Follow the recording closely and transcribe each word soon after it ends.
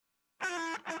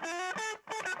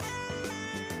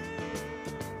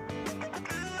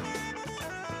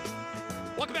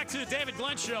Welcome back to the David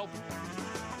Glenn Show.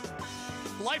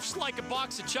 Life's like a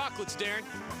box of chocolates, Darren.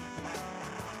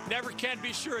 Never can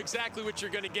be sure exactly what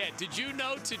you're going to get. Did you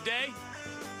know today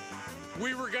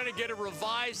we were going to get a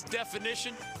revised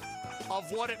definition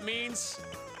of what it means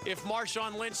if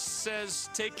Marshawn Lynch says,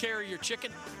 take care of your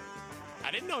chicken? I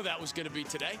didn't know that was going to be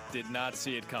today. Did not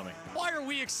see it coming. Why are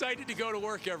we excited to go to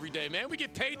work every day, man? We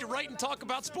get paid to write and talk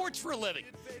about sports for a living.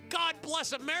 God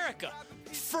bless America.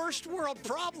 First world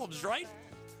problems, right?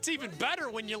 It's even better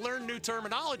when you learn new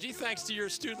terminology, thanks to your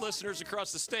astute listeners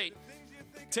across the state.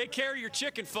 Take care of your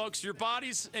chicken, folks, your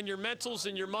bodies and your mentals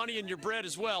and your money and your bread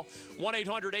as well.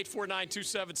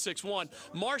 1-800-849-2761.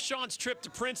 Marshawn's trip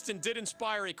to Princeton did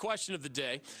inspire a question of the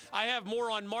day. I have more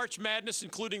on March Madness,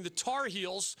 including the Tar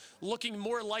Heels looking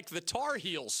more like the Tar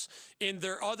Heels in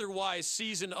their otherwise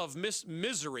season of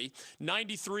misery.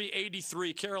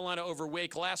 93-83 Carolina over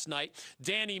Wake last night.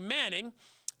 Danny Manning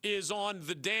is on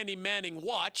the Danny Manning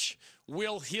watch.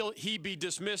 Will he be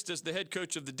dismissed as the head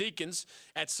coach of the Deacons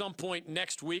at some point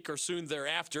next week or soon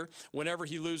thereafter, whenever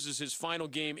he loses his final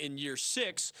game in year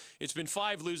 6? It's been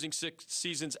 5 losing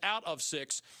seasons out of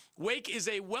 6. Wake is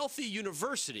a wealthy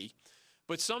university,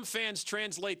 but some fans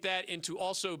translate that into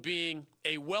also being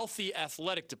a wealthy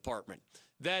athletic department.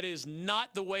 That is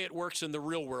not the way it works in the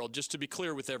real world, just to be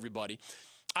clear with everybody.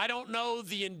 I don't know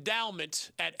the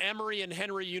endowment at Emory and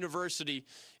Henry University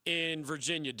in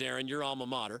Virginia, Darren, your alma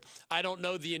mater. I don't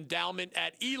know the endowment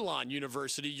at Elon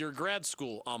University, your grad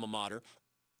school alma mater.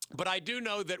 But I do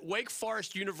know that Wake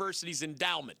Forest University's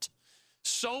endowment,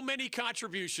 so many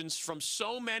contributions from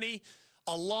so many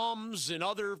alums and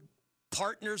other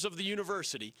partners of the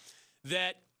university,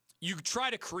 that you try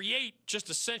to create just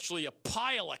essentially a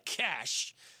pile of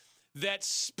cash that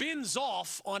spins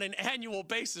off on an annual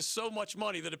basis so much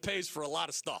money that it pays for a lot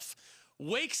of stuff.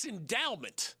 Wake's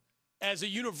endowment as a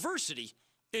university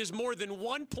is more than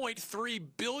 $1.3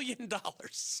 billion, all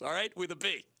right, with a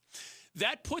B.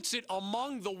 That puts it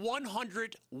among the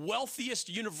 100 wealthiest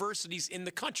universities in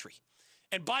the country.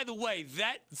 And by the way,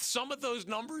 some of those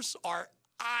numbers are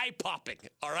eye-popping,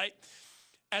 all right?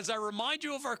 As I remind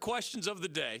you of our questions of the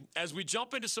day, as we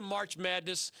jump into some March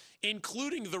Madness,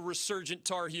 including the resurgent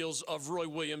Tar Heels of Roy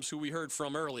Williams, who we heard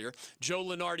from earlier, Joe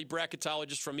Lunardi,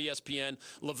 bracketologist from ESPN,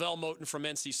 Lavelle Moten from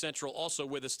NC Central, also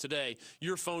with us today.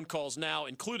 Your phone calls now,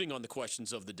 including on the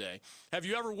questions of the day. Have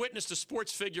you ever witnessed a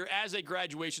sports figure as a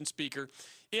graduation speaker?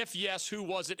 If yes, who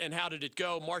was it and how did it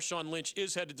go? Marshawn Lynch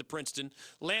is headed to Princeton.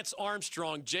 Lance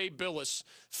Armstrong, Jay Billis,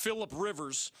 Phillip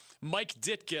Rivers, Mike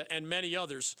Ditka, and many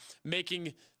others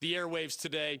making the airwaves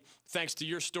today thanks to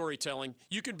your storytelling.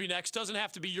 You can be next. Doesn't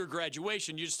have to be your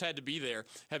graduation. You just had to be there.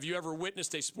 Have you ever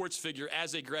witnessed a sports figure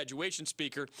as a graduation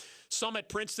speaker? Some at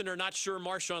Princeton are not sure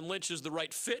Marshawn Lynch is the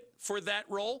right fit for that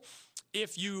role.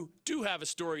 If you do have a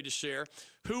story to share,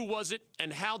 who was it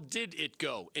and how did it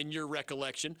go in your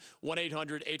recollection?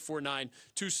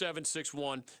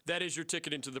 1-800-849-2761. That is your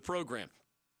ticket into the program.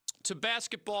 To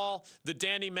basketball, the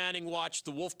Danny Manning watch,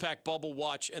 the Wolfpack bubble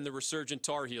watch, and the resurgent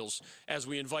Tar Heels as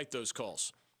we invite those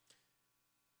calls.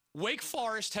 Wake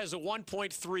Forest has a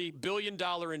 $1.3 billion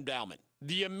endowment.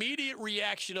 The immediate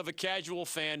reaction of a casual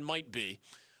fan might be,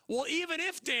 well, even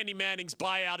if Danny Manning's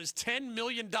buyout is $10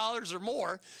 million or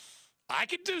more, I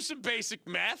could do some basic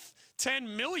math.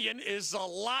 $10 million is a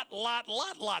lot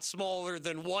smaller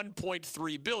than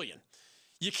 $1.3 billion.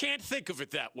 You can't think of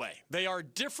it that way. They are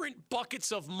different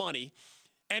buckets of money,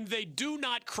 and they do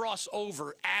not cross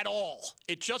over at all.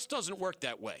 It just doesn't work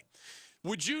that way.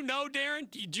 Would you know,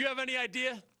 Darren? Do you have any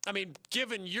idea? I mean,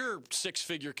 given your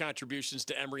six-figure contributions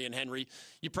to Emory and Henry,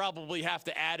 you probably have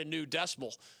to add a new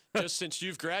decimal just since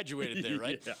you've graduated there,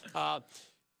 right? Yeah.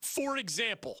 For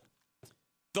example,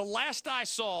 the last I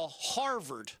saw,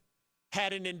 Harvard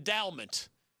had an endowment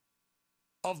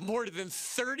of more than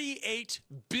 $38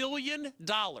 billion.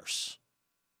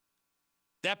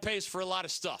 That pays for a lot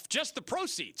of stuff. Just the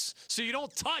proceeds. So you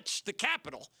don't touch the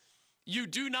capital. You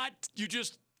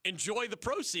just enjoy the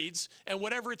proceeds and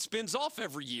whatever it spins off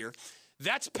every year.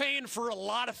 That's paying for a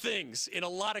lot of things in a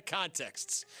lot of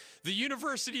contexts. The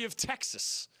University of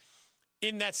Texas,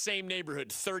 in that same neighborhood,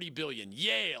 $30 billion.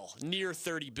 Yale, near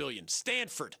 $30 billion.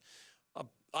 Stanford,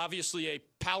 obviously a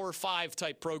Power 5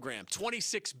 type program,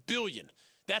 $26 billion.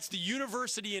 That's the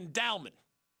university endowment.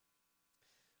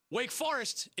 Wake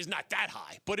Forest is not that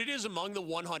high, but it is among the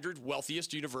 100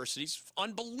 wealthiest universities.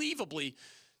 Unbelievably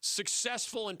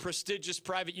successful and prestigious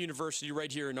private university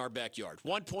right here in our backyard.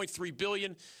 $1.3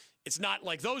 billion. It's not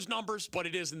like those numbers, but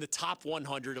it is in the top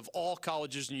 100 of all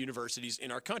colleges and universities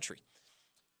in our country.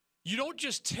 You don't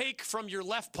just take from your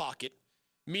left pocket,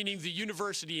 meaning the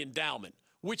university endowment,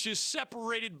 which is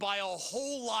separated by a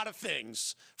whole lot of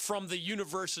things from the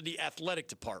university athletic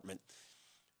department.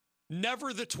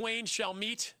 Never the twain shall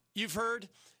meet, you've heard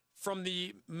from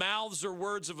the mouths or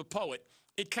words of a poet.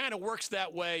 It kind of works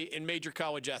that way in major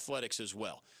college athletics as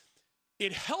well.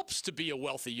 It helps to be a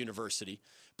wealthy university,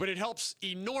 but it helps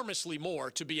enormously more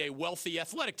to be a wealthy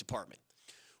athletic department.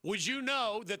 Would you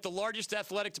know that the largest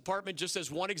athletic department, just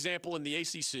as one example in the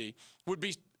ACC, would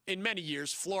be, in many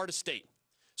years, Florida State?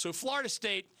 So Florida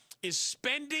State is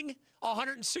spending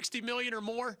 $160 million or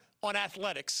more on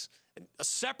athletics,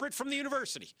 separate from the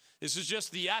university. This is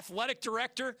just the athletic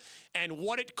director and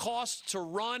what it costs to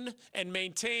run and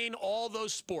maintain all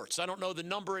those sports. I don't know the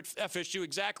number at FSU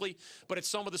exactly, but at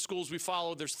some of the schools we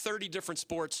follow, there's 30 different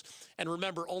sports. And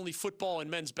remember, only football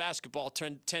and men's basketball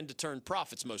tend to turn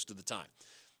profits most of the time.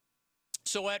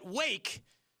 So at Wake,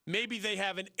 maybe they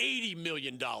have an $80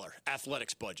 million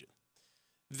athletics budget.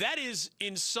 That is,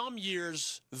 in some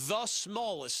years, the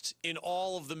smallest in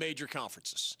all of the major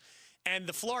conferences. And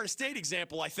the Florida State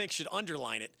example, I think, should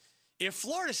underline it. If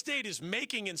Florida State is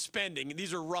making and spending, and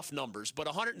these are rough numbers, but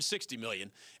 $160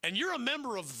 million, and you're a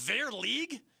member of their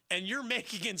league, and you're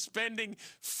making and spending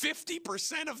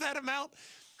 50% of that amount,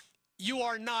 you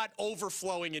are not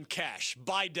overflowing in cash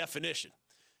by definition.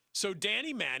 So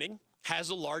Danny Manning has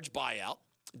a large buyout.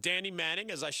 Danny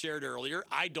Manning, as I shared earlier,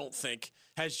 I don't think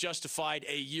has justified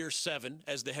a year 7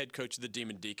 as the head coach of the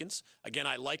Demon Deacons. Again,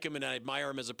 I like him and I admire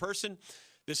him as a person.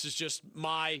 This is just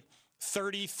my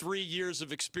 33 years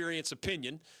of experience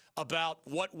opinion about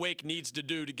what Wake needs to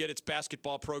do to get its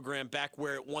basketball program back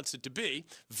where it wants it to be.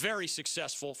 Very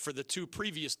successful for the 2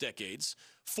 previous decades.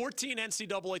 14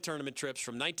 NCAA tournament trips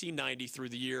from 1990 through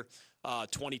the year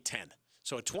 2010.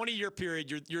 So a 20-year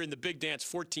period, you're in the big dance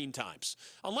 14 times.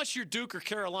 Unless you're Duke or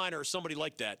Carolina or somebody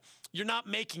like that, you're not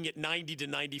making it 90 to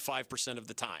 95% of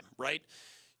the time, right?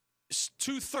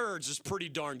 2/3 is pretty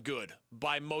darn good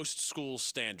by most schools'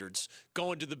 standards,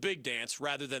 going to the big dance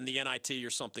rather than the NIT or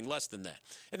something less than that.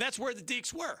 And that's where the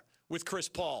Deacs were with Chris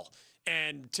Paul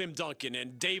and Tim Duncan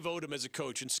and Dave Odom as a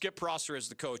coach and Skip Prosser as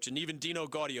the coach and even Dino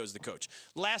Gaudio as the coach.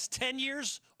 Last 10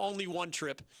 years, only 1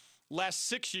 trip. Last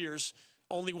 6 years,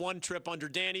 only 1 trip under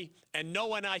Danny, and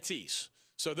no NITs.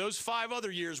 So those 5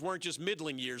 other years weren't just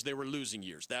middling years, they were losing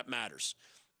years. That matters.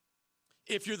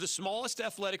 If you're the smallest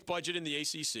athletic budget in the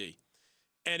ACC,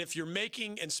 and if you're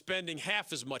making and spending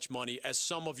half as much money as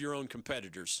some of your own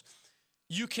competitors,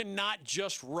 you cannot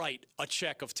just write a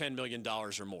check of $10 million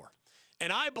or more.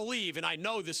 And I believe, and I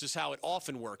know this is how it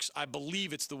often works, I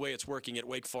believe it's the way it's working at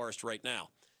Wake Forest right now.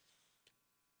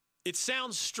 It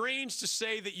sounds strange to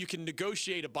say that you can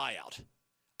negotiate a buyout.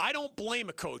 I don't blame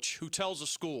a coach who tells a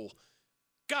school,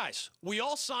 guys, we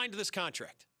all signed this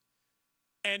contract.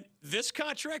 And this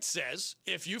contract says,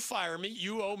 if you fire me,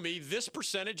 you owe me this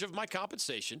percentage of my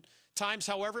compensation times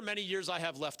however many years I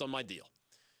have left on my deal.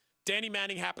 Danny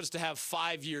Manning happens to have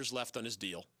 5 years left on his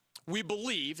deal. We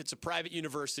believe it's a private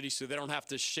university, so they don't have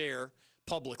to share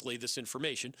publicly this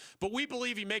information. But we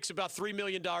believe he makes about $3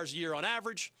 million a year on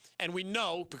average. And we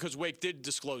know, because Wake did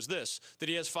disclose this, that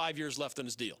he has 5 years left on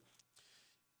his deal.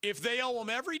 If they owe him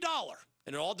every dollar,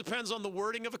 and it all depends on the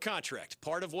wording of a contract.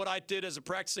 Part of what I did as a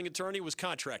practicing attorney was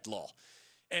contract law.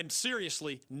 And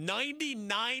seriously,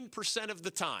 99% of the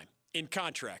time in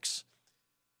contracts,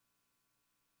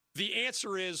 the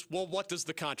answer is, well, what does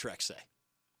the contract say?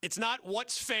 It's not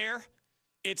what's fair.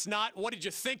 It's not what did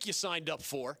you think you signed up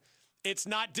for. It's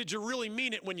not did you really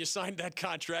mean it when you signed that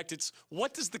contract. It's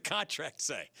what does the contract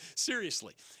say?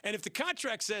 Seriously. And if the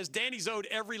contract says Danny's owed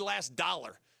every last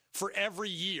dollar for every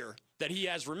year that he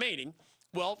has remaining,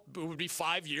 well, it would be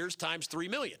 5 years times $3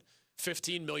 million,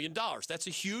 $15 million. That's a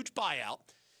huge buyout.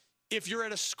 If you're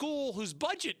at a school whose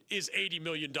budget is $80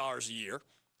 million a year,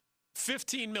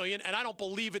 $15 million, and I don't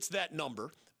believe it's that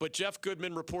number, but Jeff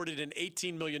Goodman reported an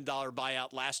 $18 million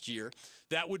buyout last year.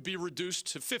 That would be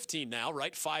reduced to 15 now,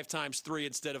 right? 5 times 3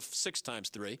 instead of 6 times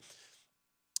 3.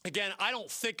 Again, I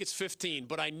don't think it's 15,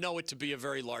 but I know it to be a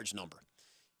very large number.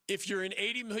 If you're an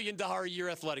 $80 million a year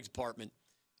athletics department,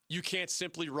 you can't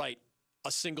simply write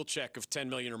a single check of $10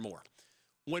 million or more.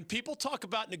 When people talk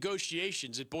about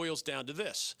negotiations, it boils down to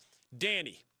this.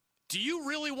 Danny, do you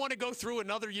really want to go through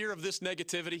another year of this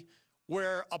negativity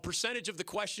where a percentage of the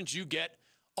questions you get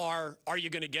are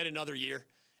you going to get another year?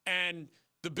 And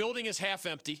the building is half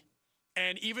empty,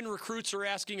 and even recruits are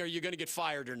asking, are you going to get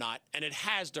fired or not? And it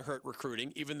has to hurt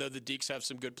recruiting, even though the Deacs have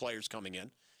some good players coming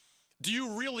in. Do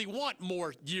you really want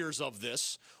more years of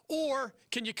this? Or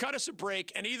can you cut us a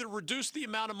break and either reduce the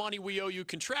amount of money we owe you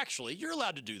contractually? You're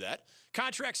allowed to do that.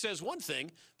 Contract says one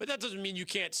thing, but that doesn't mean you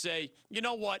can't say, you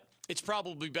know what, it's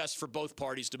probably best for both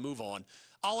parties to move on.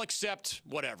 I'll accept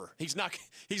whatever. He's not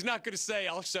going to say,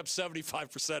 I'll accept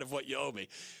 75% of what you owe me.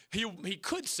 He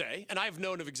could say, and I've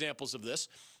known of examples of this,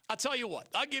 I'll tell you what,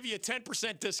 I'll give you a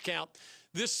 10% discount.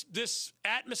 This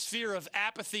atmosphere of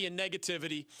apathy and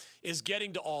negativity is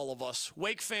getting to all of us.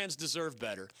 Wake fans deserve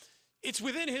better. It's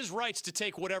within his rights to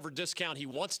take whatever discount he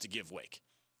wants to give Wake.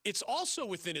 It's also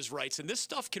within his rights, and this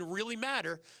stuff can really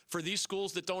matter for these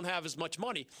schools that don't have as much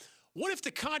money. What if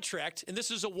the contract, and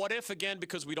this is a what if again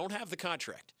because we don't have the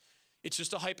contract, it's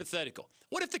just a hypothetical.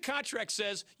 What if the contract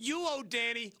says you owe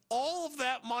Danny all of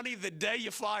that money the day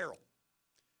you fire him?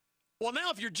 Well,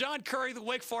 now if you're John Currie, the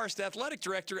Wake Forest athletic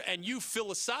director, and you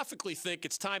philosophically think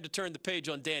it's time to turn the page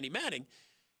on Danny Manning,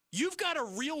 you've got a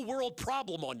real-world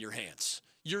problem on your hands.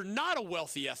 You're not a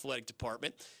wealthy athletic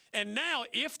department. And now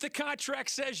if the contract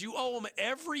says you owe him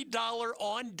every dollar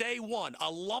on day one, a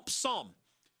lump sum,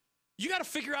 you got to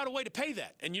figure out a way to pay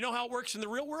that. And you know how it works in the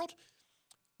real world?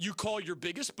 You call your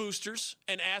biggest boosters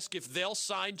and ask if they'll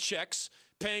sign checks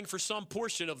paying for some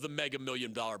portion of the mega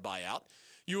 $1,000,000 buyout.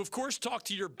 You, of course, talk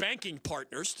to your banking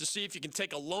partners to see if you can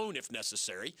take a loan if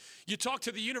necessary. You talk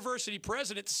to the university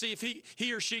president to see if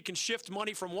he or she can shift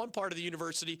money from one part of the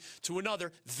university to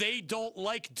another. They don't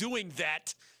like doing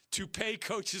that to pay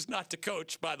coaches not to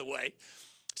coach, by the way.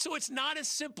 So it's not as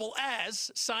simple as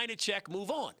sign a check,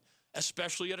 move on,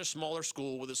 especially at a smaller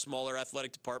school with a smaller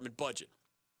athletic department budget.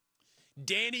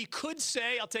 Danny could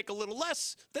say, I'll take a little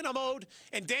less than I'm owed,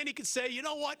 and Danny could say, you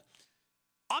know what?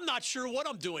 I'm not sure what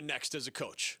I'm doing next as a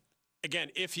coach. Again,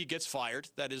 if he gets fired,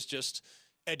 that is just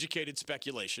educated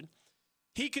speculation.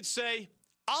 He could say,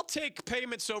 I'll take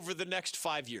payments over the next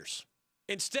 5 years.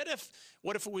 Instead of,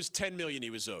 what if it was $10 million he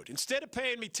was owed? Instead of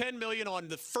paying me $10 million on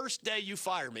the first day you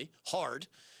fire me, hard,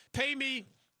 pay me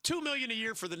 $2 million a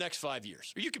year for the next 5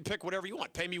 years. Or you can pick whatever you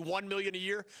want. Pay me $1 million a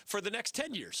year for the next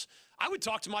 10 years. I would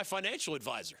talk to my financial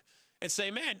advisor and say,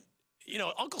 man, you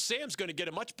know, Uncle Sam's going to get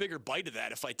a much bigger bite of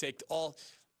that if I take all.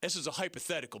 This is a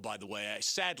hypothetical, by the way.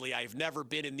 Sadly, I've never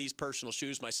been in these personal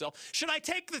shoes myself. Should I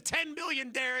take the $10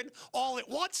 million, Darren, all at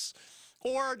once?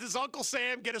 Or does Uncle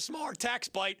Sam get a smaller tax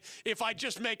bite if I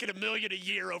just make it $1 million a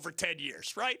year over 10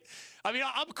 years, right? I mean,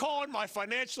 I'm calling my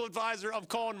financial advisor. I'm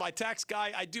calling my tax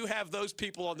guy. I do have those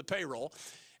people on the payroll.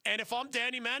 And if I'm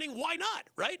Danny Manning, why not,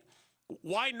 right?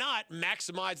 Why not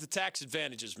maximize the tax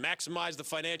advantages, maximize the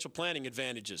financial planning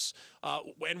advantages,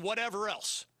 and whatever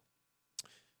else?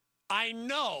 I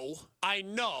know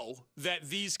that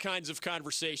these kinds of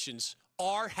conversations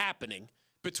are happening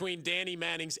between Danny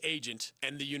Manning's agent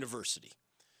and the university.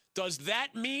 Does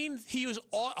that mean he was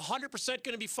 100%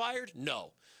 going to be fired?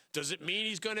 No. Does it mean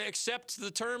he's going to accept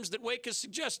the terms that Wake is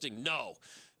suggesting? No.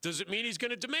 Does it mean he's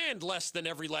going to demand less than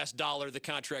every last dollar the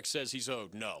contract says he's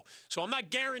owed? No. So I'm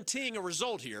not guaranteeing a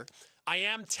result here. I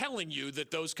am telling you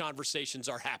that those conversations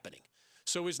are happening.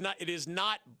 So it is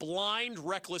not blind,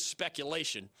 reckless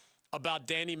speculation about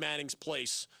Danny Manning's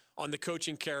place on the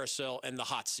coaching carousel and the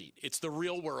hot seat. It's the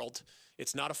real world.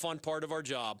 It's not a fun part of our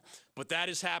job, but that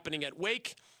is happening at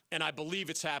Wake, and I believe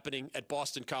it's happening at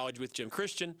Boston College with Jim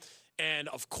Christian. And,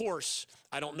 of course,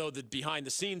 I don't know the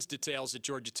behind-the-scenes details at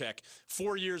Georgia Tech.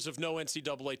 4 years of no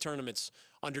NCAA tournaments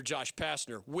under Josh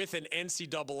Pastner with an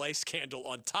NCAA scandal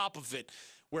on top of it,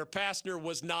 where Pastner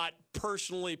was not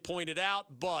personally pointed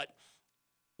out, but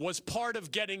was part of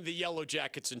getting the Yellow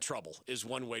Jackets in trouble, is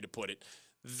one way to put it.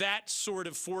 That sort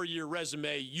of 4-year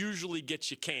resume usually gets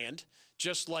you canned,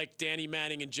 just like Danny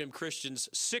Manning and Jim Christian's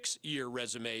 6-year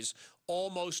resumes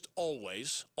almost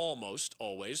always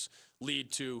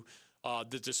lead to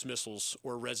the dismissals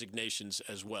or resignations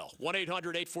as well.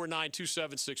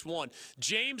 1-800-849-2761.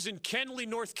 James in Kenly,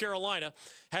 North Carolina,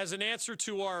 has an answer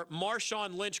to our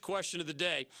Marshawn Lynch question of the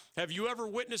day. Have you ever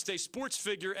witnessed a sports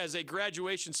figure as a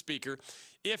graduation speaker?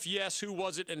 If yes, who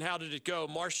was it and how did it go?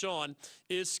 Marshawn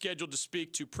is scheduled to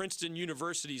speak to Princeton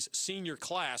University's senior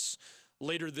class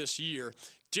later this year.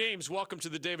 James, welcome to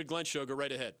the David Glenn Show. Go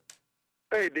right ahead.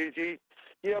 Hey, DG.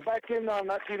 Yeah, back in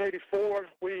 1984,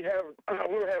 we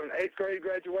were having 8th grade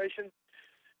graduation,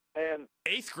 and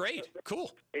 8th grade,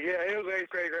 cool. Yeah, it was 8th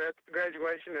grade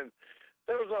graduation, and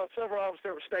there was several of us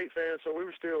that were state fans, so we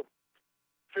were still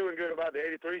feeling good about the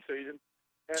 '83 season.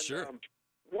 And, sure.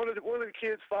 One of the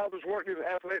kids' fathers worked in the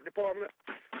athletic department,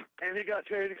 and he got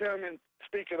Terry to come and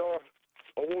speak at our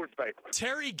awards paper.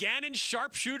 Terry Gannon,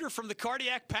 sharpshooter from the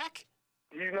Cardiac Pack?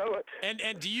 You know it.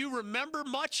 And do you remember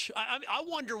much? I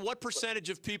wonder what percentage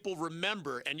of people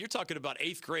remember, and you're talking about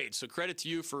 8th grade, so credit to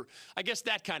you for, I guess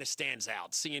that kind of stands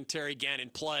out, seeing Terry Gannon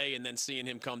play and then seeing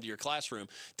him come to your classroom.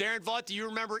 Darren Vaught, do you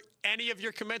remember any of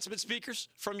your commencement speakers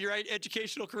from your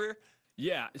educational career?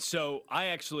 Yeah, so I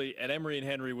actually, at Emory and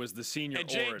Henry, was the senior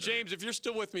orator. James, if you're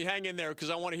still with me, hang in there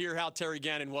because I want to hear how Terry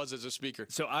Gannon was as a speaker.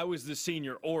 So I was the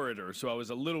senior orator, so I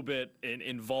was a little bit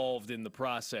involved in the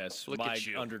process, my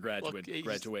undergraduate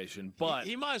graduation. But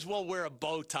he might as well wear a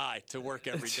bow tie to work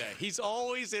every day. He's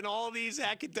always in all these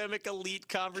academic elite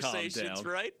conversations,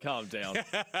 right? Calm down.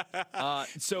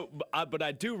 But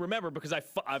I do remember because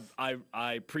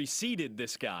I preceded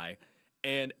this guy.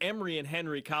 And Emory and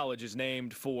Henry College is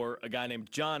named for a guy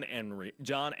named John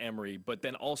Emory, but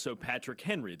then also Patrick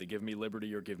Henry, the Give Me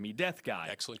Liberty or Give Me Death guy.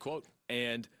 Excellent quote.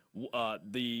 And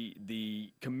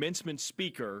the commencement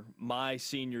speaker my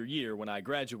senior year when I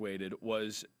graduated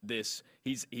was this.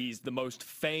 He's the most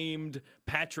famed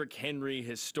Patrick Henry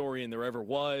historian there ever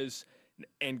was.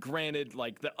 And granted,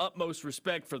 like, the utmost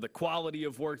respect for the quality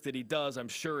of work that he does. I'm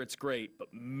sure it's great,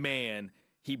 but man,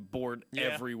 he bored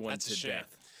everyone to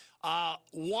death.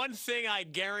 One thing I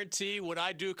guarantee when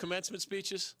I do commencement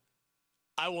speeches,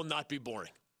 I will not be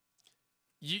boring.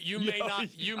 You may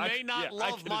not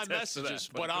love my messages,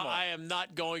 but I am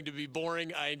not going to be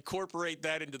boring. I incorporate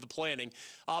that into the planning.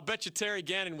 I'll bet you Terry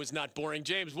Gannon was not boring.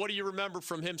 James, what do you remember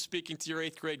from him speaking to your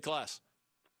 8th grade class?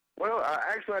 Well,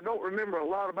 actually, I don't remember a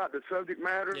lot about the subject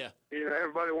matter. Yeah. You know,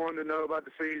 everybody wanted to know about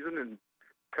the season and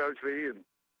Coach V and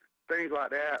things like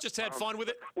that. Just had fun with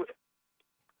it?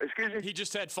 Excuse me? He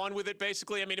just had fun with it,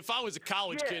 basically? I mean, if I was a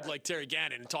college kid like Terry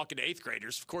Gannon and talking to 8th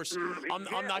graders, of course, I'm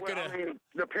not going to. I mean,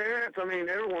 the parents,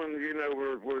 everyone,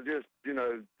 were just,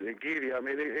 giddy. I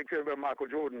mean, it could have been Michael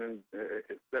Jordan, and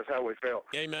that's how we felt.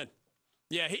 Amen.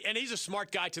 Yeah, and he's a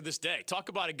smart guy to this day. Talk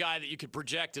about a guy that you could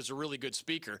project as a really good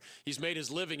speaker. He's made his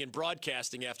living in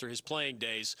broadcasting after his playing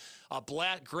days.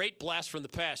 Great blast from the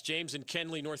past. James in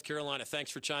Kenley, North Carolina,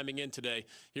 thanks for chiming in today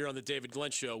here on the David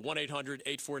Glenn Show,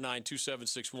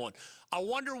 1-800-849-2761. I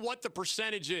wonder what the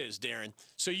percentage is, Darren.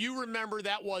 So you remember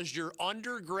that was your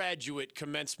undergraduate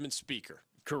commencement speaker.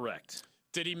 Correct.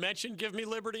 Did he mention Give Me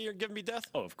Liberty or Give Me Death?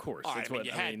 Oh, of course. Right,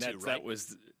 that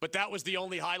was. But that was the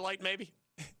only highlight, maybe?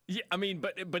 Yeah, I mean,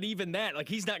 but even that, like,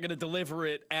 he's not going to deliver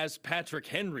it as Patrick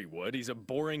Henry would. He's a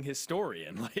boring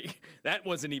historian. Like, that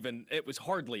wasn't even, it was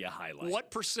hardly a highlight. What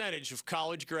percentage of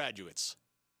college graduates,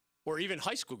 or even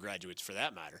high school graduates for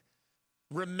that matter,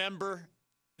 remember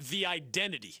the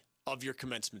identity of your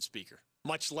commencement speaker,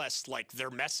 much less, like, their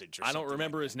message or something? I don't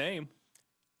remember his name.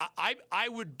 I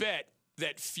would bet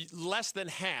that less than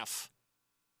half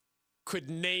could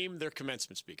name their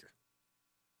commencement speaker.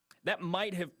 That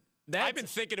might have... I've been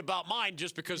thinking about mine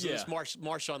just because of this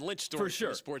Marshawn Lynch story in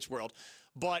the sports world,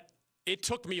 but it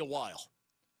took me a while.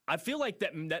 I feel like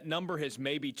that number has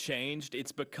maybe changed.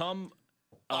 It's become...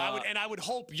 I would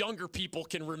hope younger people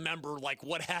can remember, like,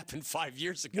 what happened 5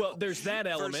 years ago. Well, there's that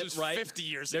element, versus right? 50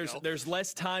 years ago. There's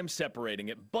less time separating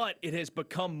it, but it has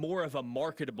become more of a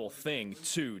marketable thing,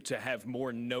 too, to have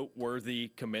more noteworthy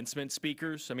commencement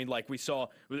speakers. I mean, like we saw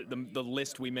the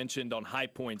list we mentioned on High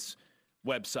Point's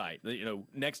website,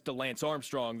 next to Lance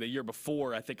Armstrong the year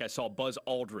before, I think I saw Buzz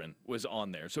Aldrin was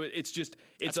on there. So it's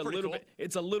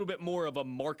a little bit more of a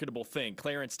marketable thing.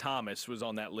 Clarence Thomas was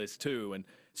on that list too, and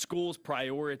schools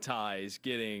prioritize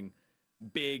getting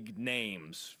big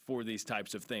names for these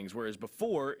types of things, whereas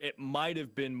before it might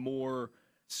have been more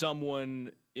someone,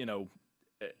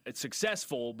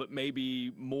 successful, but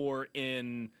maybe more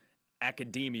in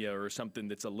academia or something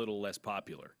that's a little less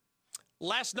popular.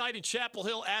 Last night in Chapel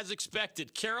Hill, as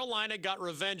expected, Carolina got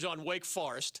revenge on Wake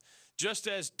Forest, just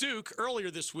as Duke earlier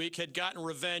this week had gotten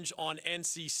revenge on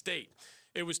NC State.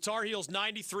 It was Tar Heels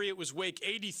 93, it was Wake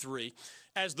 83.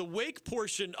 As the Wake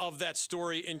portion of that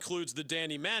story includes the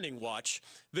Danny Manning watch,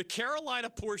 the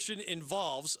Carolina portion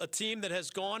involves a team that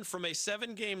has gone from a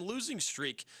 7-game losing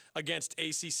streak against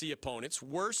ACC opponents,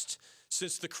 worst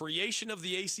since the creation of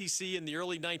the ACC in the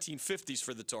early 1950s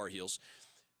for the Tar Heels.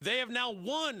 They have now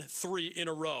won 3 in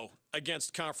a row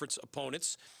against conference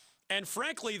opponents. And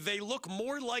frankly, they look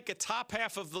more like a top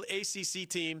half of the ACC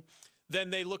team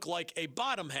than they look like a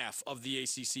bottom half of the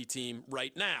ACC team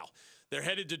right now. They're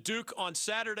headed to Duke on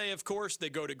Saturday, of course.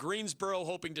 They go to Greensboro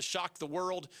hoping to shock the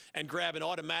world and grab an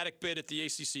automatic bid at the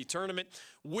ACC tournament.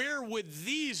 Where would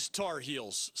these Tar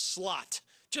Heels slot?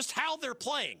 Just how they're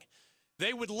playing.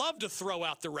 They would love to throw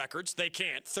out the records. They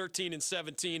can't.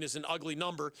 13-17 is an ugly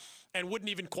number and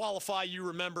wouldn't even qualify, you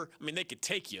remember. I mean, they could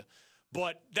take you.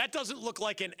 But that doesn't look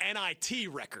like an NIT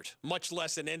record, much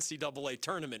less an NCAA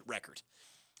tournament record.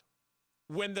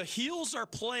 When the Heels are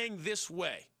playing this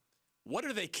way, what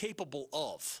are they capable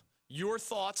of? Your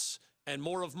thoughts and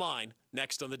more of mine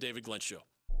next on The David Glenn Show.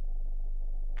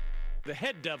 The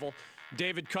head devil,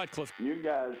 David Cutcliffe. You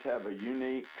guys have a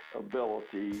unique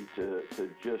ability to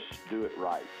just do it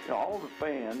right. You know, all the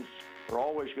fans are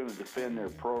always going to defend their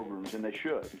programs, and they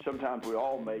should. Sometimes we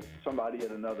all make somebody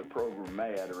at another program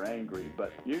mad or angry,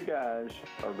 but you guys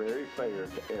are very fair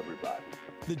to everybody.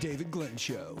 The David Glenn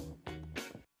Show.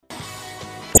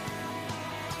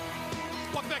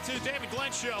 Welcome back to the David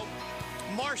Glenn Show.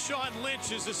 Marshawn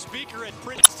Lynch is a speaker at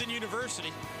Princeton University.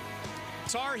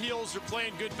 Tar Heels are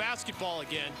playing good basketball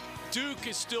again. Duke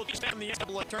is still in the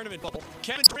NCAA tournament bubble.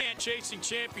 Kevin Durant chasing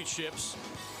championships.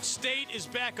 State is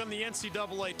back on the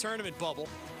NCAA tournament bubble.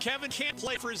 Kevin can't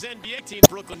play for his NBA team,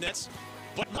 Brooklyn Nets,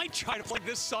 but might try to play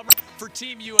this summer for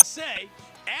Team USA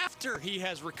after he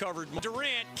has recovered.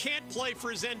 Durant can't play for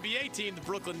his NBA team, the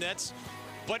Brooklyn Nets,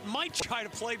 but might try to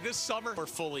play this summer more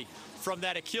fully from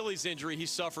that Achilles injury he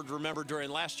suffered, remember, during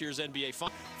last year's NBA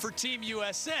Finals. For Team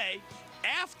USA,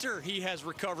 after he has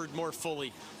recovered more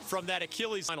fully from that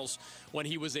Achilles Finals when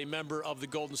he was a member of the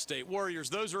Golden State Warriors.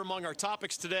 Those are among our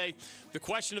topics today. The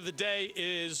question of the day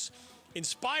is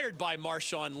inspired by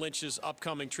Marshawn Lynch's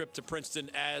upcoming trip to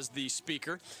Princeton as the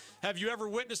speaker. Have you ever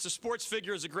witnessed a sports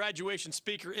figure as a graduation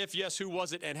speaker? If yes, who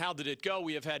was it and how did it go?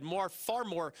 We have had far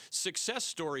more success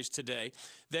stories today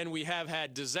than we have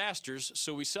had disasters,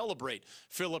 so we celebrate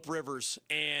Phillip Rivers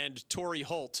and Torrey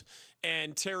Holt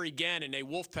and Terry Gannon, a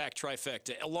Wolfpack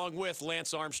trifecta, along with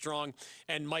Lance Armstrong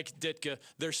and Mike Ditka.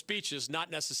 Their speeches,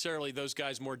 not necessarily those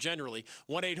guys more generally.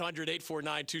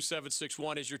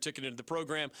 1-800-849-2761 is your ticket into the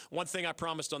program. One thing I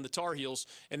promised on the Tar Heels,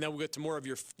 and then we'll get to more of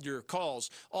your calls.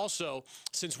 Also,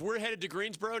 since we're headed to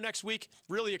Greensboro next week,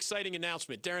 really exciting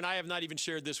announcement. Darren, I have not even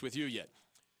shared this with you yet.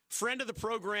 Friend of the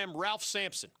program, Ralph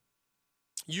Sampson,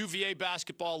 UVA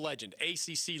basketball legend,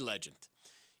 ACC legend.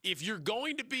 If you're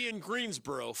going to be in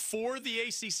Greensboro for the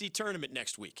ACC tournament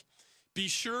next week, be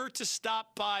sure to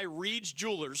stop by Reed's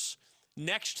Jewelers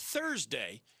next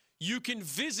Thursday. You can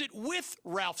visit with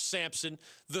Ralph Sampson,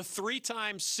 the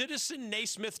three-time Citizen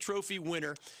Naismith Trophy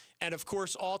winner, and, of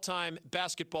course, all-time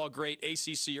basketball great,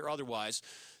 ACC or otherwise.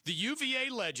 The UVA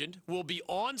legend will be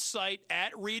on site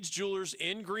at Reed's Jewelers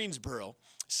in Greensboro,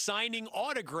 signing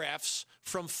autographs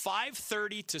from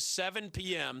 5:30 to 7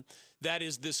 p.m., that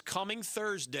is this coming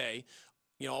Thursday,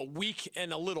 a week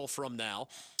and a little from now,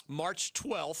 March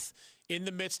 12th, in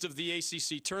the midst of the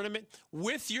ACC tournament,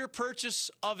 with your purchase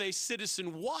of a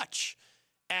Citizen watch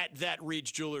at that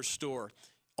Reed's Jewelers store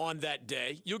on that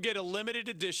day. You'll get a limited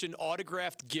edition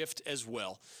autographed gift as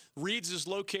well. Reed's is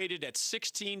located at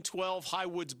 1612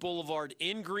 Highwoods Boulevard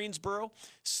in Greensboro.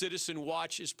 Citizen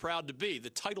Watch is proud to be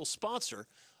the title sponsor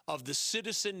of the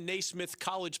Citizen Naismith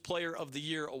College Player of the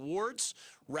Year Awards.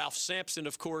 Ralph Sampson,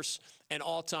 of course, an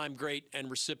all-time great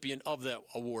and recipient of that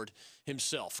award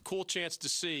himself. Cool chance to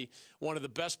see one of the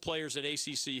best players in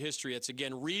ACC history. It's,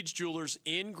 again, Reed's Jewelers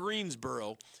in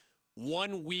Greensboro,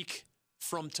 1 week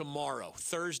from tomorrow.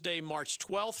 Thursday, March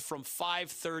 12th, from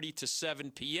 5:30 to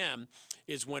 7 p.m.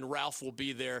 is when Ralph will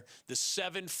be there, the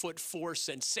 7'4"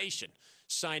 sensation,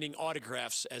 signing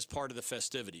autographs as part of the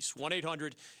festivities.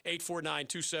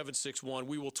 1-800-849-2761.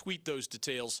 We will tweet those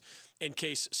details in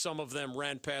case some of them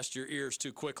ran past your ears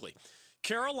too quickly.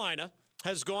 Carolina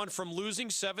has gone from losing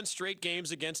 7 straight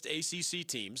games against ACC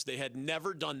teams. They had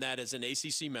never done that as an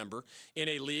ACC member in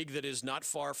a league that is not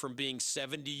far from being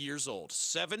 70 years old.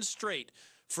 7 straight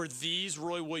for these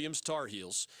Roy Williams Tar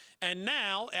Heels. And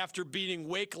now, after beating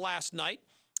Wake last night,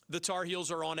 the Tar Heels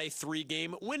are on a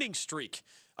 3-game winning streak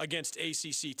against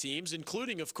ACC teams,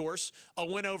 including, of course, a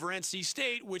win over NC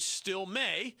State, which still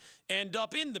may end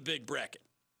up in the big bracket.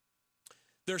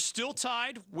 They're still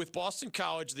tied with Boston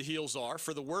College, the Heels are,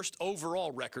 for the worst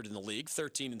overall record in the league,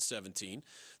 13-17.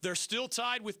 They're still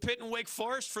tied with Pitt and Wake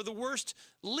Forest for the worst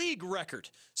league record,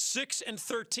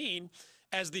 6-13,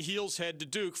 as the Heels head to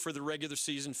Duke for the regular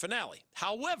season finale.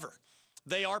 However,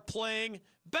 they are playing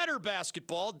better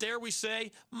basketball, dare we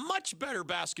say, much better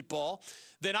basketball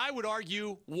than I would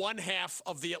argue one half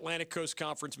of the Atlantic Coast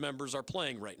Conference members are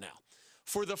playing right now.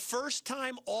 For the first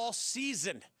time all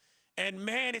season, and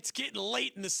man, it's getting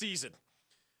late in the season,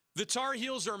 the Tar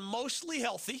Heels are mostly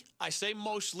healthy. I say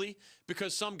mostly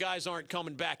because some guys aren't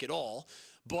coming back at all,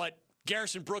 but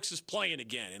Garrison Brooks is playing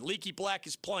again, and Leaky Black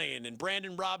is playing, and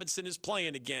Brandon Robinson is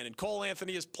playing again, and Cole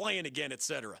Anthony is playing again,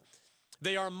 etc.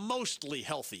 They are mostly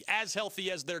healthy as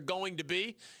they're going to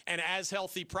be, and as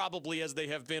healthy probably as they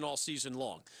have been all season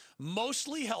long.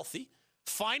 Mostly healthy,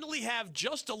 finally have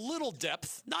just a little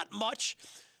depth, not much,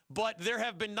 But there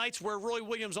have been nights where Roy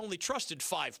Williams only trusted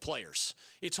 5 players.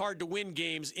 It's hard to win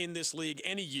games in this league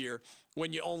any year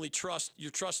when you only trust,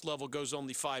 your trust level goes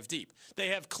only 5 deep. They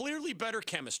have clearly better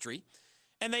chemistry,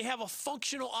 and they have a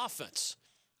functional offense.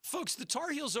 Folks, the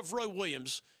Tar Heels of Roy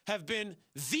Williams have been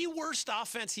the worst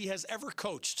offense he has ever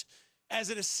coached as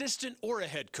an assistant or a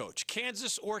head coach,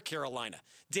 Kansas or Carolina,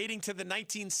 dating to the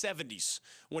 1970s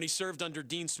when he served under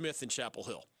Dean Smith in Chapel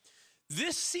Hill.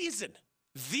 This season,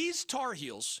 these Tar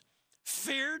Heels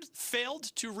failed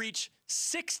to reach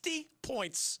 60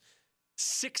 points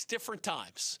 6 different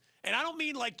times. And I don't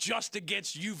mean like just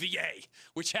against UVA,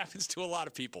 which happens to a lot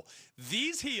of people.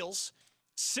 These Heels,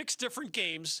 6 different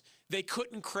games, they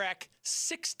couldn't crack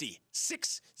 60,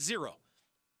 6-0.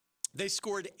 They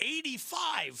scored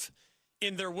 85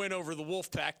 in their win over the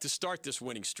Wolfpack to start this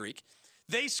winning streak.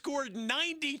 They scored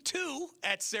 92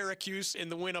 at Syracuse in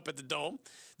the win up at the Dome.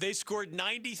 They scored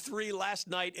 93 last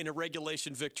night in a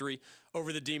regulation victory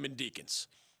over the Demon Deacons.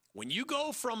 When you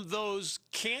go from those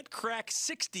can't crack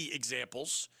 60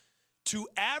 examples to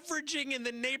averaging in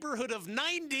the neighborhood of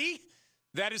 90,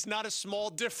 that is not a small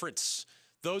difference.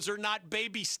 Those are not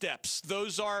baby steps.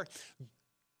 Those are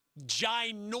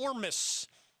ginormous,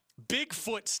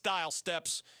 Bigfoot-style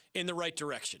steps in the right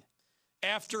direction.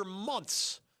 After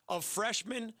months of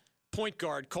freshman point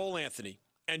guard Cole Anthony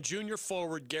and junior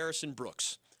forward Garrison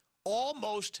Brooks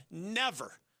almost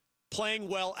never playing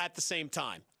well at the same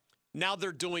time, now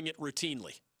they're doing it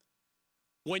routinely.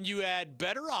 When you add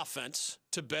better offense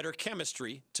to better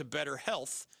chemistry, to better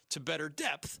health, to better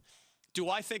depth, do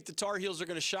I think the Tar Heels are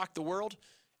going to shock the world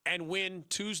and win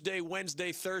Tuesday,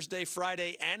 Wednesday, Thursday,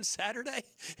 Friday, and Saturday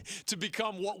to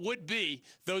become what would be,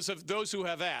 those who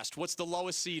have asked, what's the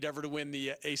lowest seed ever to win the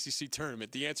ACC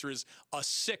tournament? The answer is a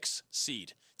 6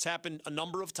 seed. It's happened a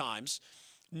number of times.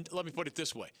 Let me put it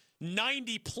this way.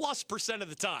 90+% of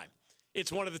the time,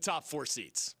 it's one of the top 4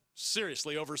 seeds.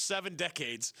 Seriously, over 7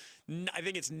 decades, I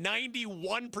think it's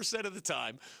 91% of the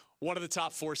time, one of the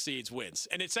top 4 seeds wins.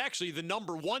 And it's actually the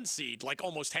number 1 seed like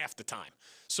almost half the time.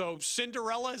 So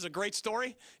Cinderella is a great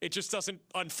story. It just doesn't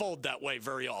unfold that way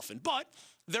very often. But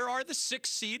there are the 6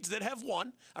 seeds that have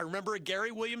won. I remember a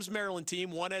Gary Williams Maryland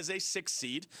team won as a 6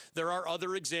 seed. There are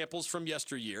other examples from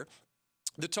yesteryear.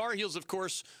 The Tar Heels, of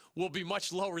course, will be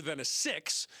much lower than a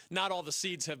 6. Not all the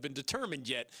seeds have been determined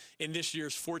yet in this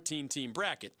year's 14-team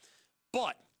bracket.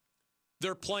 But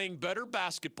they're playing better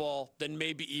basketball than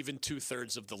maybe even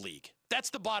 2/3 of the league. That's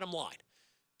the bottom line.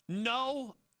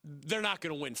 No, they're not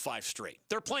going to win 5 straight.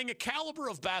 They're playing a caliber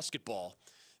of basketball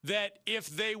that if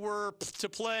they were to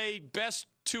play best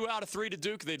 2 out of 3 to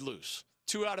Duke, they'd lose.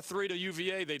 2 out of 3 to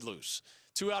UVA, they'd lose.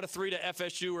 2 out of 3 to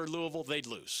FSU or Louisville, they'd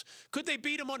lose. Could they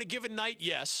beat them on a given night?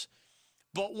 Yes.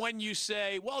 But when you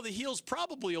say, well, the Heels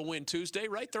probably will win Tuesday,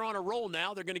 right? They're on a roll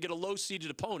now. They're going to get a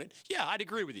low-seeded opponent. Yeah, I'd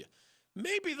agree with you.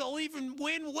 Maybe they'll even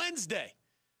win Wednesday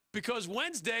because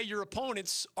Wednesday your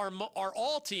opponents are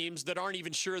all teams that aren't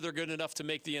even sure they're good enough to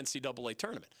make the NCAA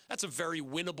tournament. That's a very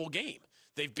winnable game.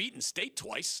 They've beaten State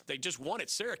twice. They just won at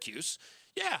Syracuse.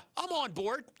 Yeah, I'm on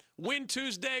board. Win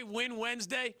Tuesday, win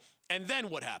Wednesday, and then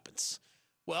what happens?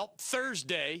 Well,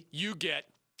 Thursday you get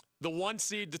the 1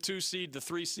 seed, the 2 seed, the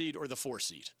 3 seed, or the 4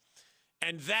 seed.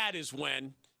 And that is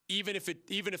when, even if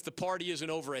the party isn't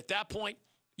over at that point,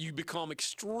 you become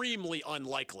extremely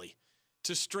unlikely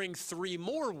to string 3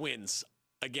 more wins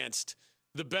against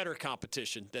the better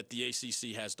competition that the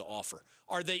ACC has to offer.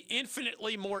 Are they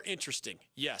infinitely more interesting?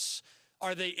 Yes.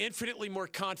 Are they infinitely more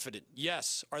confident?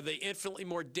 Yes. Are they infinitely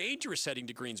more dangerous heading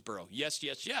to Greensboro? Yes,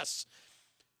 yes, yes.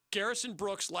 Garrison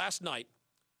Brooks last night,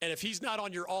 and if he's not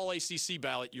on your all-ACC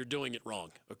ballot, you're doing it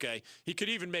wrong, okay? He could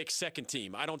even make second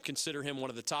team. I don't consider him one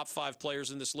of the top 5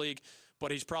 players in this league, but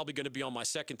he's probably going to be on my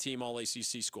second team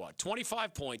all-ACC squad.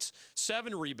 25 points,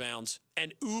 7 rebounds,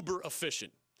 and uber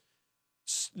efficient.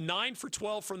 9 for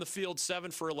 12 from the field,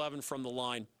 7 for 11 from the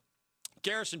line.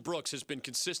 Garrison Brooks has been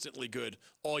consistently good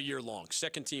all year long.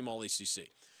 Second team all-ACC.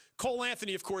 Cole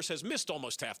Anthony, of course, has missed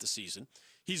almost half the season.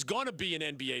 He's going to be an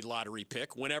NBA lottery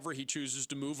pick whenever he chooses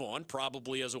to move on,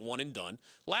 probably as a one and done.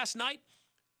 Last night,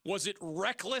 was it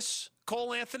reckless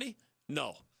Cole Anthony?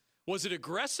 No. Was it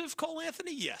aggressive Cole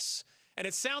Anthony? Yes. And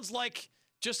it sounds like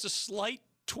just a slight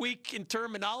tweak in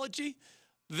terminology.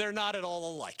 They're not at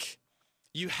all alike.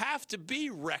 You have to be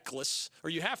reckless, or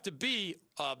you have to be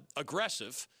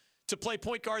aggressive to play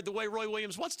point guard the way Roy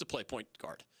Williams wants to play point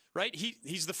guard, right?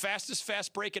 He's the fastest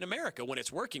fast break in America when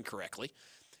it's working correctly.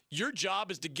 Your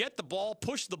job is to get the ball,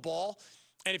 push the ball,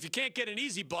 and if you can't get an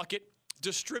easy bucket,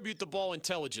 distribute the ball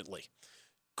intelligently.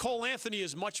 Cole Anthony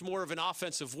is much more of an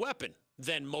offensive weapon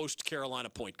than most Carolina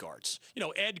point guards.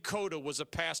 Ed Cota was a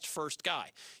pass-first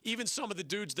guy. Even some of the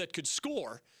dudes that could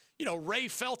score, Ray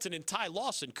Felton and Ty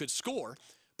Lawson could score,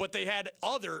 but they had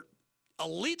other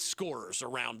elite scorers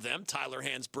around them, Tyler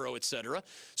Hansbrough, etc.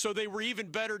 So they were even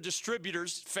better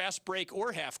distributors, fast break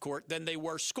or half court, than they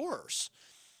were scorers.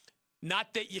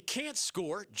 Not that you can't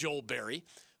score, Joel Berry,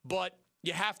 but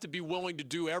you have to be willing to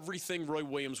do everything Roy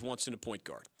Williams wants in a point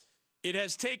guard. It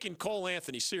has taken Cole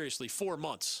Anthony, seriously, 4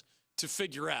 months to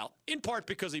figure out, in part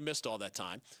because he missed all that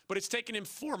time, but it's taken him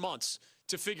 4 months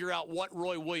to figure out what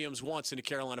Roy Williams wants in a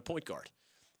Carolina point guard.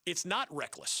 It's not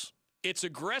reckless. It's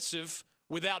aggressive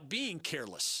without being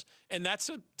careless, and that's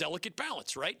a delicate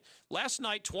balance, right? Last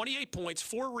night, 28 points,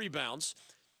 4 rebounds.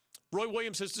 Roy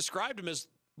Williams has described him as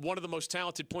one of the most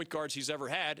talented point guards he's ever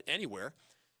had anywhere.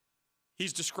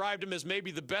 He's described him as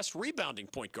maybe the best rebounding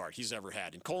point guard he's ever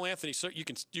had. And Cole Anthony, so you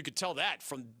could tell that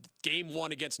from game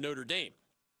 1 against Notre Dame.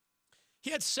 He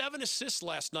had 7 assists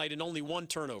last night and only 1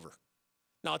 turnover.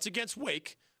 Now, it's against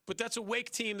Wake, but that's a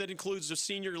Wake team that includes a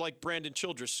senior like Brandon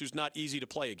Childress, who's not easy to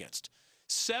play against.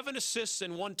 7 assists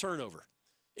and 1 turnover.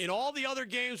 In all the other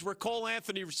games where Cole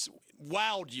Anthony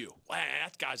wowed you,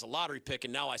 that guy's a lottery pick,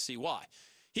 and now I see why.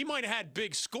 He might have had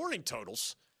big scoring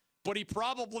totals, but he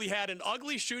probably had an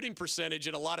ugly shooting percentage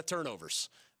and a lot of turnovers.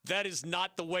 That is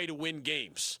not the way to win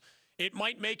games. It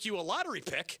might make you a lottery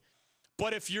pick,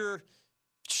 but if you're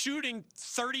shooting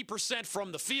 30%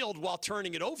 from the field while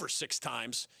turning it over 6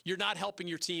 times, you're not helping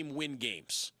your team win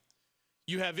games.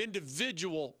 You have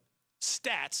individual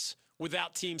stats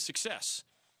without team success.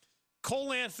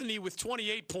 Cole Anthony with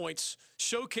 28 points,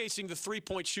 showcasing the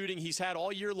three-point shooting he's had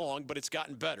all year long, but it's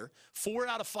gotten better. 4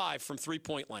 out of 5 from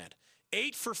three-point land.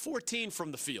 8 for 14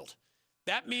 from the field.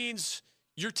 That means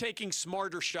you're taking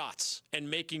smarter shots and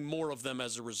making more of them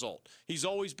as a result. He's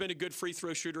always been a good free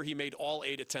throw shooter. He made all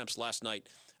 8 attempts last night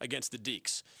against the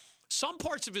Deacs. Some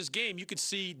parts of his game you could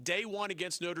see day 1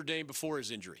 against Notre Dame before his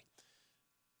injury.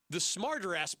 The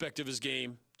smarter aspect of his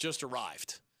game just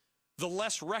arrived. The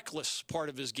less reckless part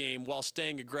of his game while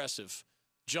staying aggressive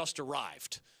just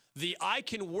arrived. The I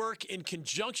can work in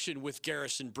conjunction with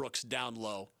Garrison Brooks down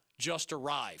low just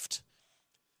arrived.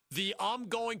 The I'm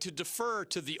going to defer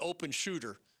to the open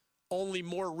shooter only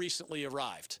more recently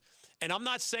arrived. And I'm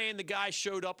not saying the guy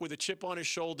showed up with a chip on his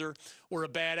shoulder or a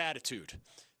bad attitude.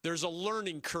 There's a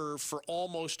learning curve for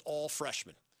almost all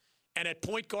freshmen. And at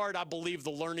point guard, I believe the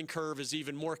learning curve is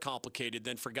even more complicated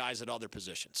than for guys at other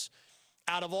positions.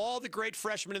 Out of all the great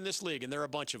freshmen in this league, and there are a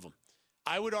bunch of them,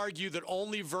 I would argue that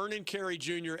only Vernon Carey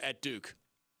Jr. at Duke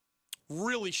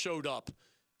really showed up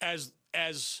as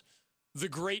the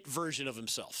great version of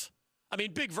himself. I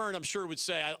mean, Big Vern, I'm sure, would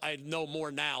say, I know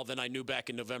more now than I knew back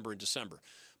in November and December.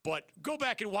 But go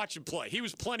back and watch him play. He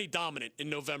was plenty dominant in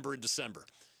November and December.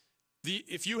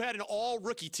 If you had an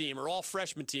all-rookie team or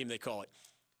all-freshman team, they call it,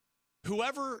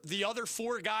 whoever the other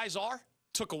 4 guys are,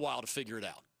 took a while to figure it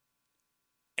out.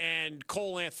 And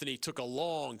Cole Anthony took a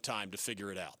long time to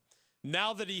figure it out.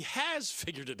 Now that he has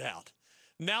figured it out,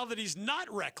 now that he's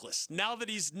not reckless, now that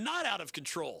he's not out of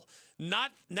control, now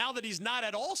that he's not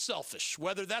at all selfish,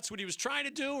 whether that's what he was trying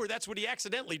to do or that's what he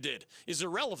accidentally did, is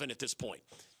irrelevant at this point.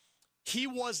 He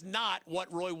was not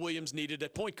what Roy Williams needed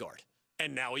at point guard,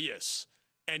 and now he is.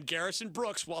 And Garrison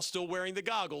Brooks, while still wearing the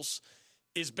goggles,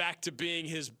 is back to being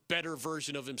his better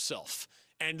version of himself.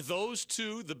 And those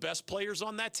 2, the best players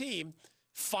on that team,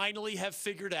 finally have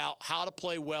figured out how to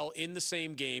play well in the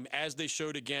same game as they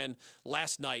showed again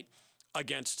last night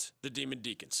against the Demon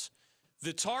Deacons.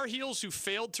 The Tar Heels, who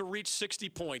failed to reach 60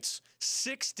 points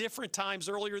 6 different times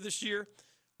earlier this year,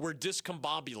 were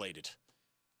discombobulated.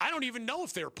 I don't even know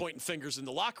if they were pointing fingers in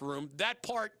the locker room. That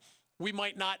part, we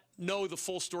might not know the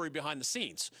full story behind the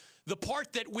scenes. The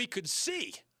part that we could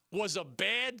see was a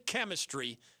bad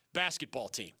chemistry basketball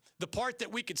team. The part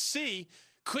that we could see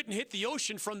couldn't hit the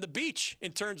ocean from the beach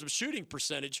in terms of shooting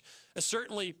percentage,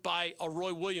 certainly by a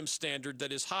Roy Williams standard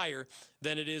that is higher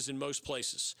than it is in most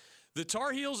places. The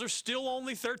Tar Heels are still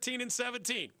only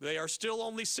 13-17. They are still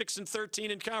only 6-13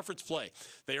 in conference play.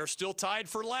 They are still tied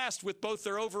for last with both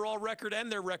their overall record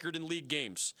and their record in league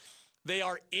games. They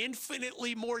are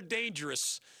infinitely more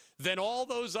dangerous than all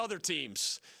those other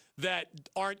teams that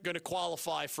aren't going to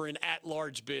qualify for an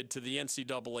at-large bid to the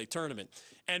NCAA tournament.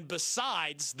 And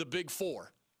besides the Big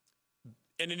Four,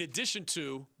 and in addition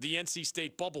to the NC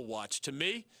State bubble watch, to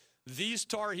me, these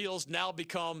Tar Heels now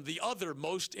become the other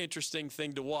most interesting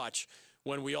thing to watch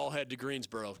when we all head to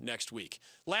Greensboro next week.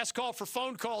 Last call for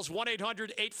phone calls,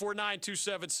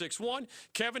 1-800-849-2761.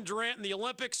 Kevin Durant in the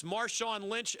Olympics, Marshawn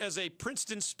Lynch as a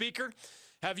Princeton speaker.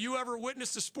 Have you ever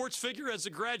witnessed a sports figure as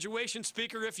a graduation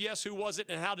speaker? If yes, who was it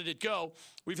and how did it go?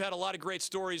 We've had a lot of great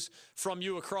stories from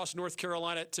you across North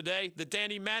Carolina today. The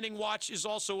Danny Manning Watch is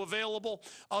also available.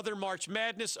 Other March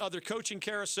Madness, other coaching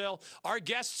carousel. Our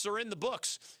guests are in the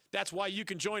books. That's why you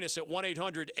can join us at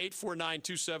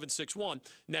 1-800-849-2761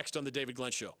 next on The David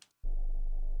Glenn Show.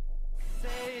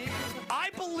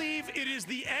 I believe it is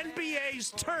the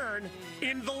NBA's turn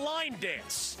in the line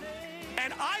dance.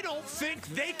 And I don't think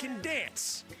they can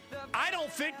dance. I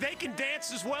don't think they can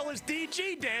dance as well as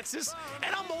DG dances,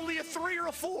 and I'm only a 3 or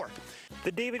a 4.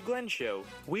 The David Glenn Show,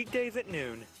 weekdays at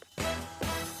noon.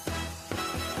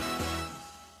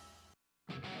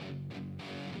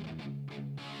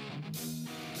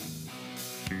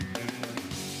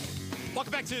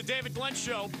 Welcome back to the David Glenn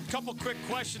Show. Couple quick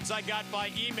questions I got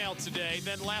by email today.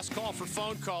 Then last call for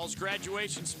phone calls.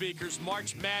 Graduation speakers,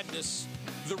 March Madness,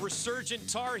 the resurgent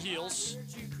Tar Heels.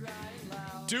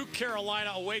 Duke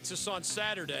Carolina awaits us on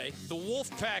Saturday. The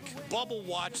Wolfpack Bubble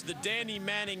Watch, the Danny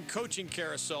Manning Coaching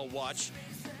Carousel Watch.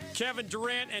 Kevin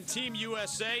Durant and Team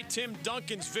USA. Tim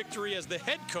Duncan's victory as the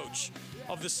head coach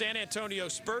of the San Antonio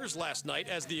Spurs last night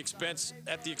at the expense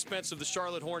of the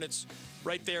Charlotte Hornets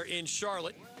right there in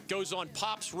Charlotte. Goes on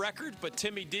Pop's record, but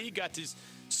Timmy D got to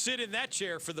sit in that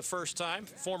chair for the first time.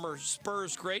 Former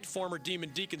Spurs great, former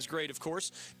Demon Deacons great, of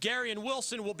course. Gary and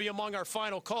Wilson will be among our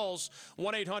final calls,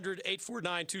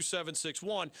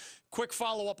 1-800-849-2761. Quick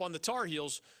follow-up on the Tar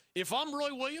Heels. If I'm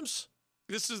Roy Williams,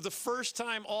 this is the first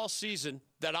time all season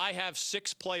that I have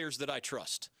 6 players that I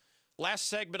trust. Last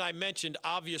segment I mentioned,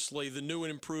 obviously, the new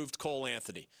and improved Cole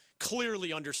Anthony.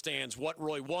 Clearly understands what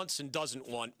Roy wants and doesn't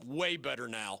want way better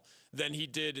now than he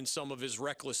did in some of his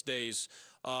reckless days,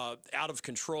 out of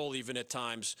control even at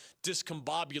times,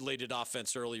 discombobulated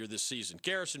offense earlier this season.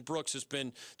 Garrison Brooks has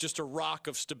been just a rock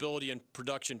of stability and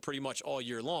production pretty much all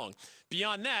year long.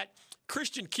 Beyond that,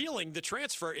 Christian Keeling, the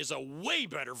transfer, is a way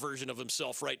better version of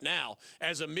himself right now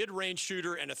as a mid-range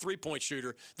shooter and a three-point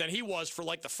shooter than he was for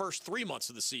like the first 3 months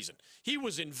of the season. He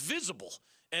was invisible.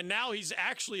 And now he's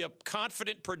actually a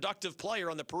confident, productive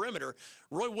player on the perimeter.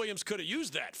 Roy Williams could have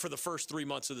used that for the first 3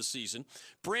 months of the season.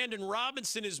 Brandon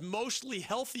Robinson is mostly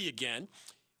healthy again.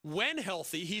 When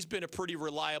healthy, he's been a pretty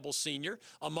reliable senior,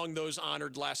 among those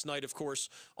honored last night, of course,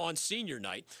 on senior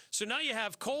night. So now you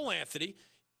have Cole Anthony.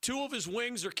 2 of his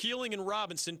wings are Keeling and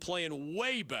Robinson playing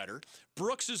way better.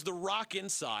 Brooks is the rock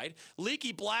inside.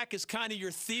 Leaky Black is kind of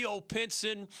your Theo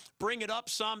Pinson, bring it up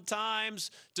sometimes,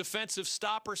 defensive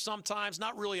stopper sometimes,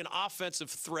 not really an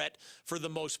offensive threat for the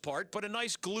most part, but a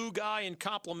nice glue guy and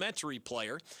complementary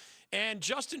player. And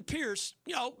Justin Pierce,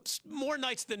 you know, more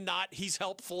nights than not, he's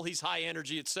helpful, he's high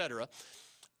energy, etc.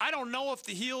 I don't know if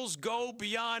the Heels go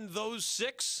beyond those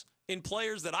 6 in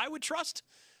players that I would trust,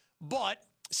 but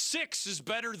 6 is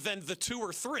better than the 2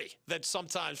 or 3 that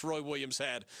sometimes Roy Williams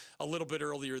had a little bit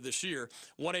earlier this year.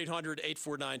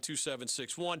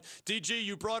 1-800-849-2761. DG,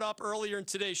 you brought up earlier in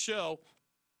today's show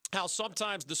how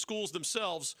sometimes the schools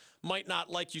themselves might not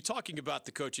like you talking about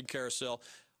the coaching carousel.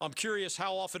 I'm curious,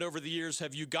 how often over the years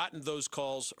have you gotten those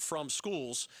calls from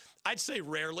schools? I'd say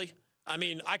rarely. I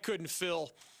mean, I couldn't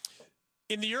fill.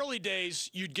 In the early days,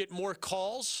 you'd get more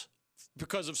calls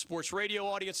because of sports radio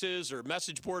audiences or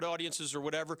message board audiences or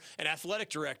whatever. An athletic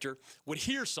director would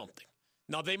hear something.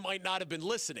 Now, they might not have been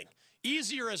listening.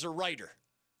 Easier as a writer.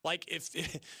 Like if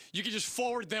you could just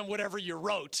forward them whatever you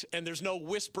wrote and there's no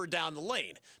whisper down the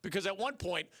lane. Because at one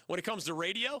point, when it comes to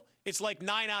radio, it's like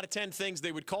 9 out of 10 things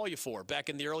they would call you for. Back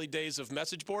in the early days of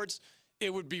message boards,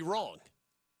 it would be wrong.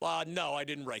 No, I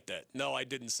didn't write that. No, I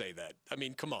didn't say that. I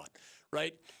mean, come on,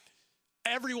 right?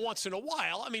 Every once in a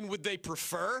while, I mean, would they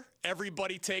prefer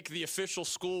everybody take the official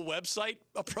school website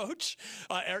approach?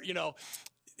 You know,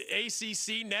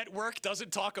 ACC network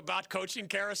doesn't talk about coaching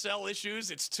carousel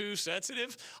issues. It's too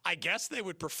sensitive. I guess they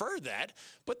would prefer that,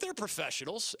 but they're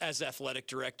professionals as athletic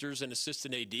directors and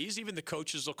assistant ADs. Even the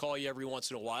coaches will call you every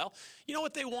once in a while. You know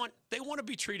what they want? They want to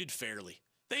be treated fairly.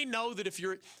 They know that if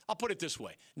you're, I'll put it this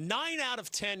way, 9 out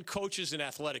of 10 coaches and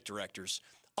athletic directors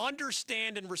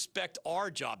understand and respect our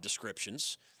job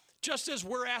descriptions, just as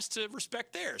we're asked to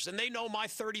respect theirs. And they know my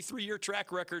 33-year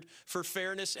track record for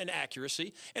fairness and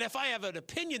accuracy. And if I have an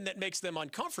opinion that makes them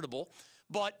uncomfortable,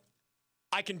 but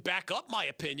I can back up my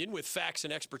opinion with facts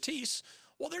and expertise,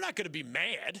 well, they're not going to be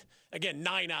mad. Again,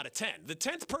 9 out of 10. The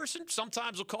 10th person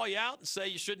sometimes will call you out and say,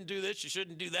 you shouldn't do this, you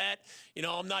shouldn't do that. You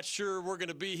know, I'm not sure we're going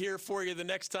to be here for you the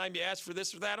next time you ask for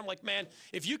this or that. I'm like, man,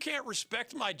 if you can't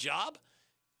respect my job,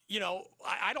 you know,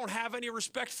 I don't have any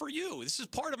respect for you. This is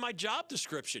part of my job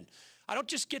description. I don't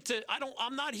just get to,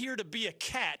 I'm not here to be a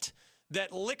cat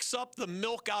that licks up the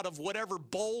milk out of whatever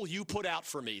bowl you put out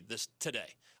for me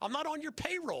today. I'm not on your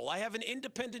payroll. I have an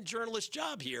independent journalist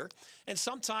job here, and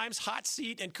sometimes hot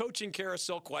seat and coaching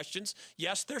carousel questions,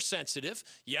 yes, they're sensitive.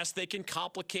 Yes, they can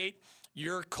complicate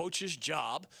your coach's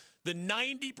job. The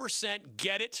 90%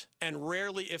 get it and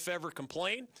rarely, if ever,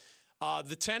 complain.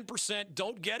 The 10%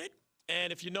 don't get it,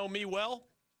 and if you know me well,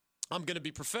 I'm going to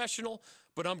be professional,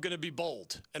 but I'm going to be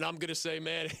bold, and I'm going to say,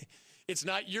 man, it's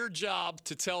not your job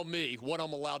to tell me what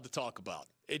I'm allowed to talk about.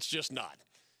 It's just not.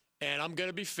 And I'm going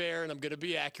to be fair, and I'm going to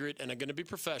be accurate, and I'm going to be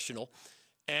professional.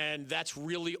 And that's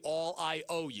really all I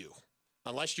owe you.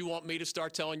 Unless you want me to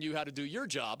start telling you how to do your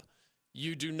job,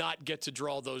 you do not get to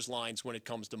draw those lines when it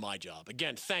comes to my job.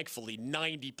 Again, thankfully,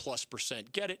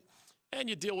 90+% get it. And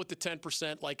you deal with the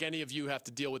 10% like any of you have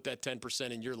to deal with that 10%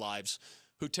 in your lives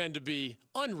who tend to be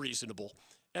unreasonable.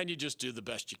 And you just do the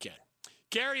best you can.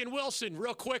 Gary and Wilson,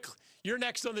 real quick, you're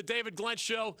next on the David Glenn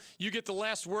Show. You get the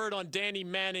last word on Danny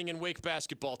Manning and Wake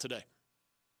basketball today.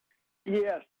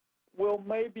 Yes. Well,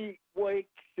 maybe Wake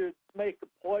should make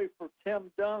a play for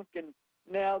Tim Duncan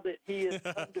now that he is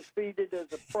undefeated as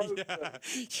a pro.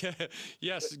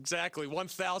 Yes, exactly.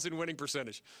 1,000 winning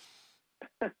percentage.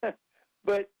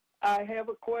 But I have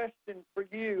a question for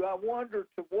you. I wonder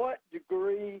to what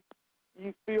degree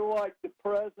you feel like the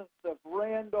presence of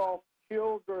Randolph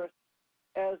Childress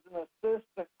as an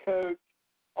assistant coach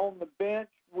on the bench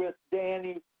with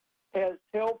Danny has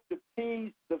helped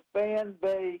appease the fan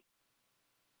base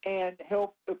and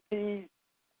helped appease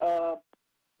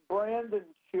Brandon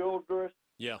Childress,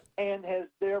 and has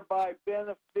thereby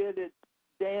benefited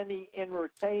Danny in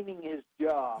retaining his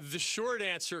job? The short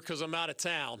answer, because I'm out of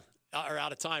town, or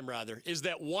out of time rather, is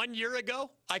that 1 year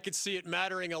ago, I could see it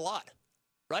mattering a lot,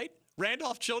 right?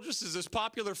 Randolph Childress is this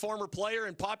popular former player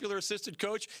and popular assistant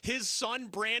coach. His son,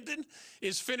 Brandon,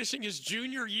 is finishing his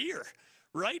junior year,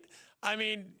 right? I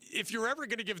mean, if you're ever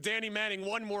going to give Danny Manning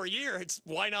one more year, it's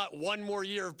why not one more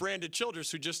year of Brandon Childress,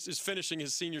 who just is finishing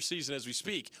his senior season as we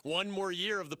speak. One more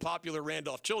year of the popular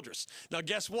Randolph Childress. Now,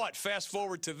 guess what? Fast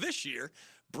forward to this year,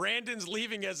 Brandon's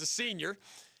leaving as a senior,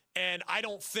 and I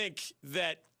don't think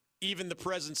that even the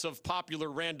presence of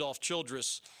popular Randolph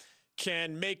Childress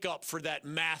can make up for that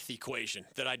math equation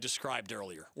that I described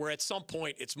earlier, where at some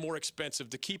point it's more expensive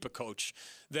to keep a coach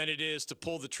than it is to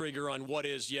pull the trigger on what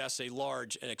is, yes, a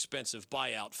large and expensive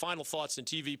buyout. Final thoughts and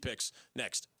TV picks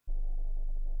next.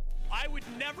 I would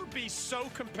never be so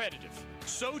competitive,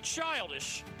 so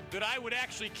childish, that I would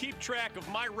actually keep track of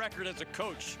my record as a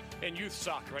coach in youth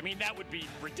soccer. I mean, that would be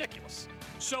ridiculous.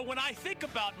 So when I think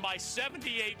about my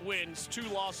 78 wins, 2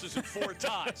 losses, and 4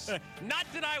 ties, not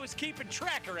that I was keeping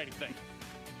track or anything.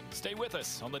 Stay with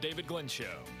us on The David Glenn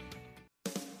Show.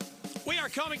 We are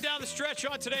coming down the stretch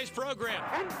on today's program.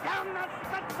 And down the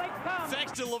stretch they come.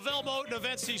 Thanks to Lavelle Moten of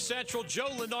NC Central, Joe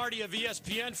Lunardi of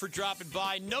ESPN for dropping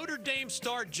by, Notre Dame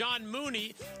star John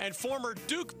Mooney, and former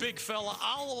Duke big fella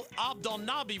Al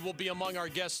Abdelnaby will be among our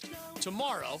guests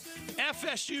tomorrow.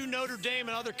 FSU, Notre Dame,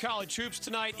 and other college hoops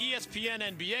tonight. ESPN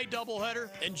NBA doubleheader.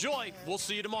 Enjoy. We'll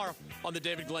see you tomorrow on The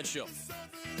David Glenn Show.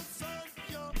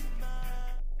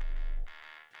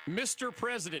 Mr.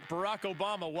 President Barack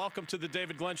Obama, welcome to the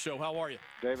David Glenn Show. How are you?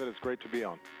 David, it's great to be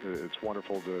on. It's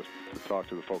wonderful to talk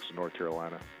to the folks in North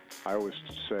Carolina. I always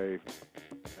say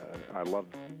I love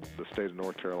the state of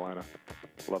North Carolina,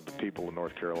 love the people of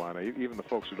North Carolina. Even the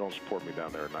folks who don't support me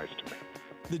down there are nice to me.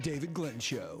 The David Glenn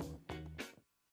Show.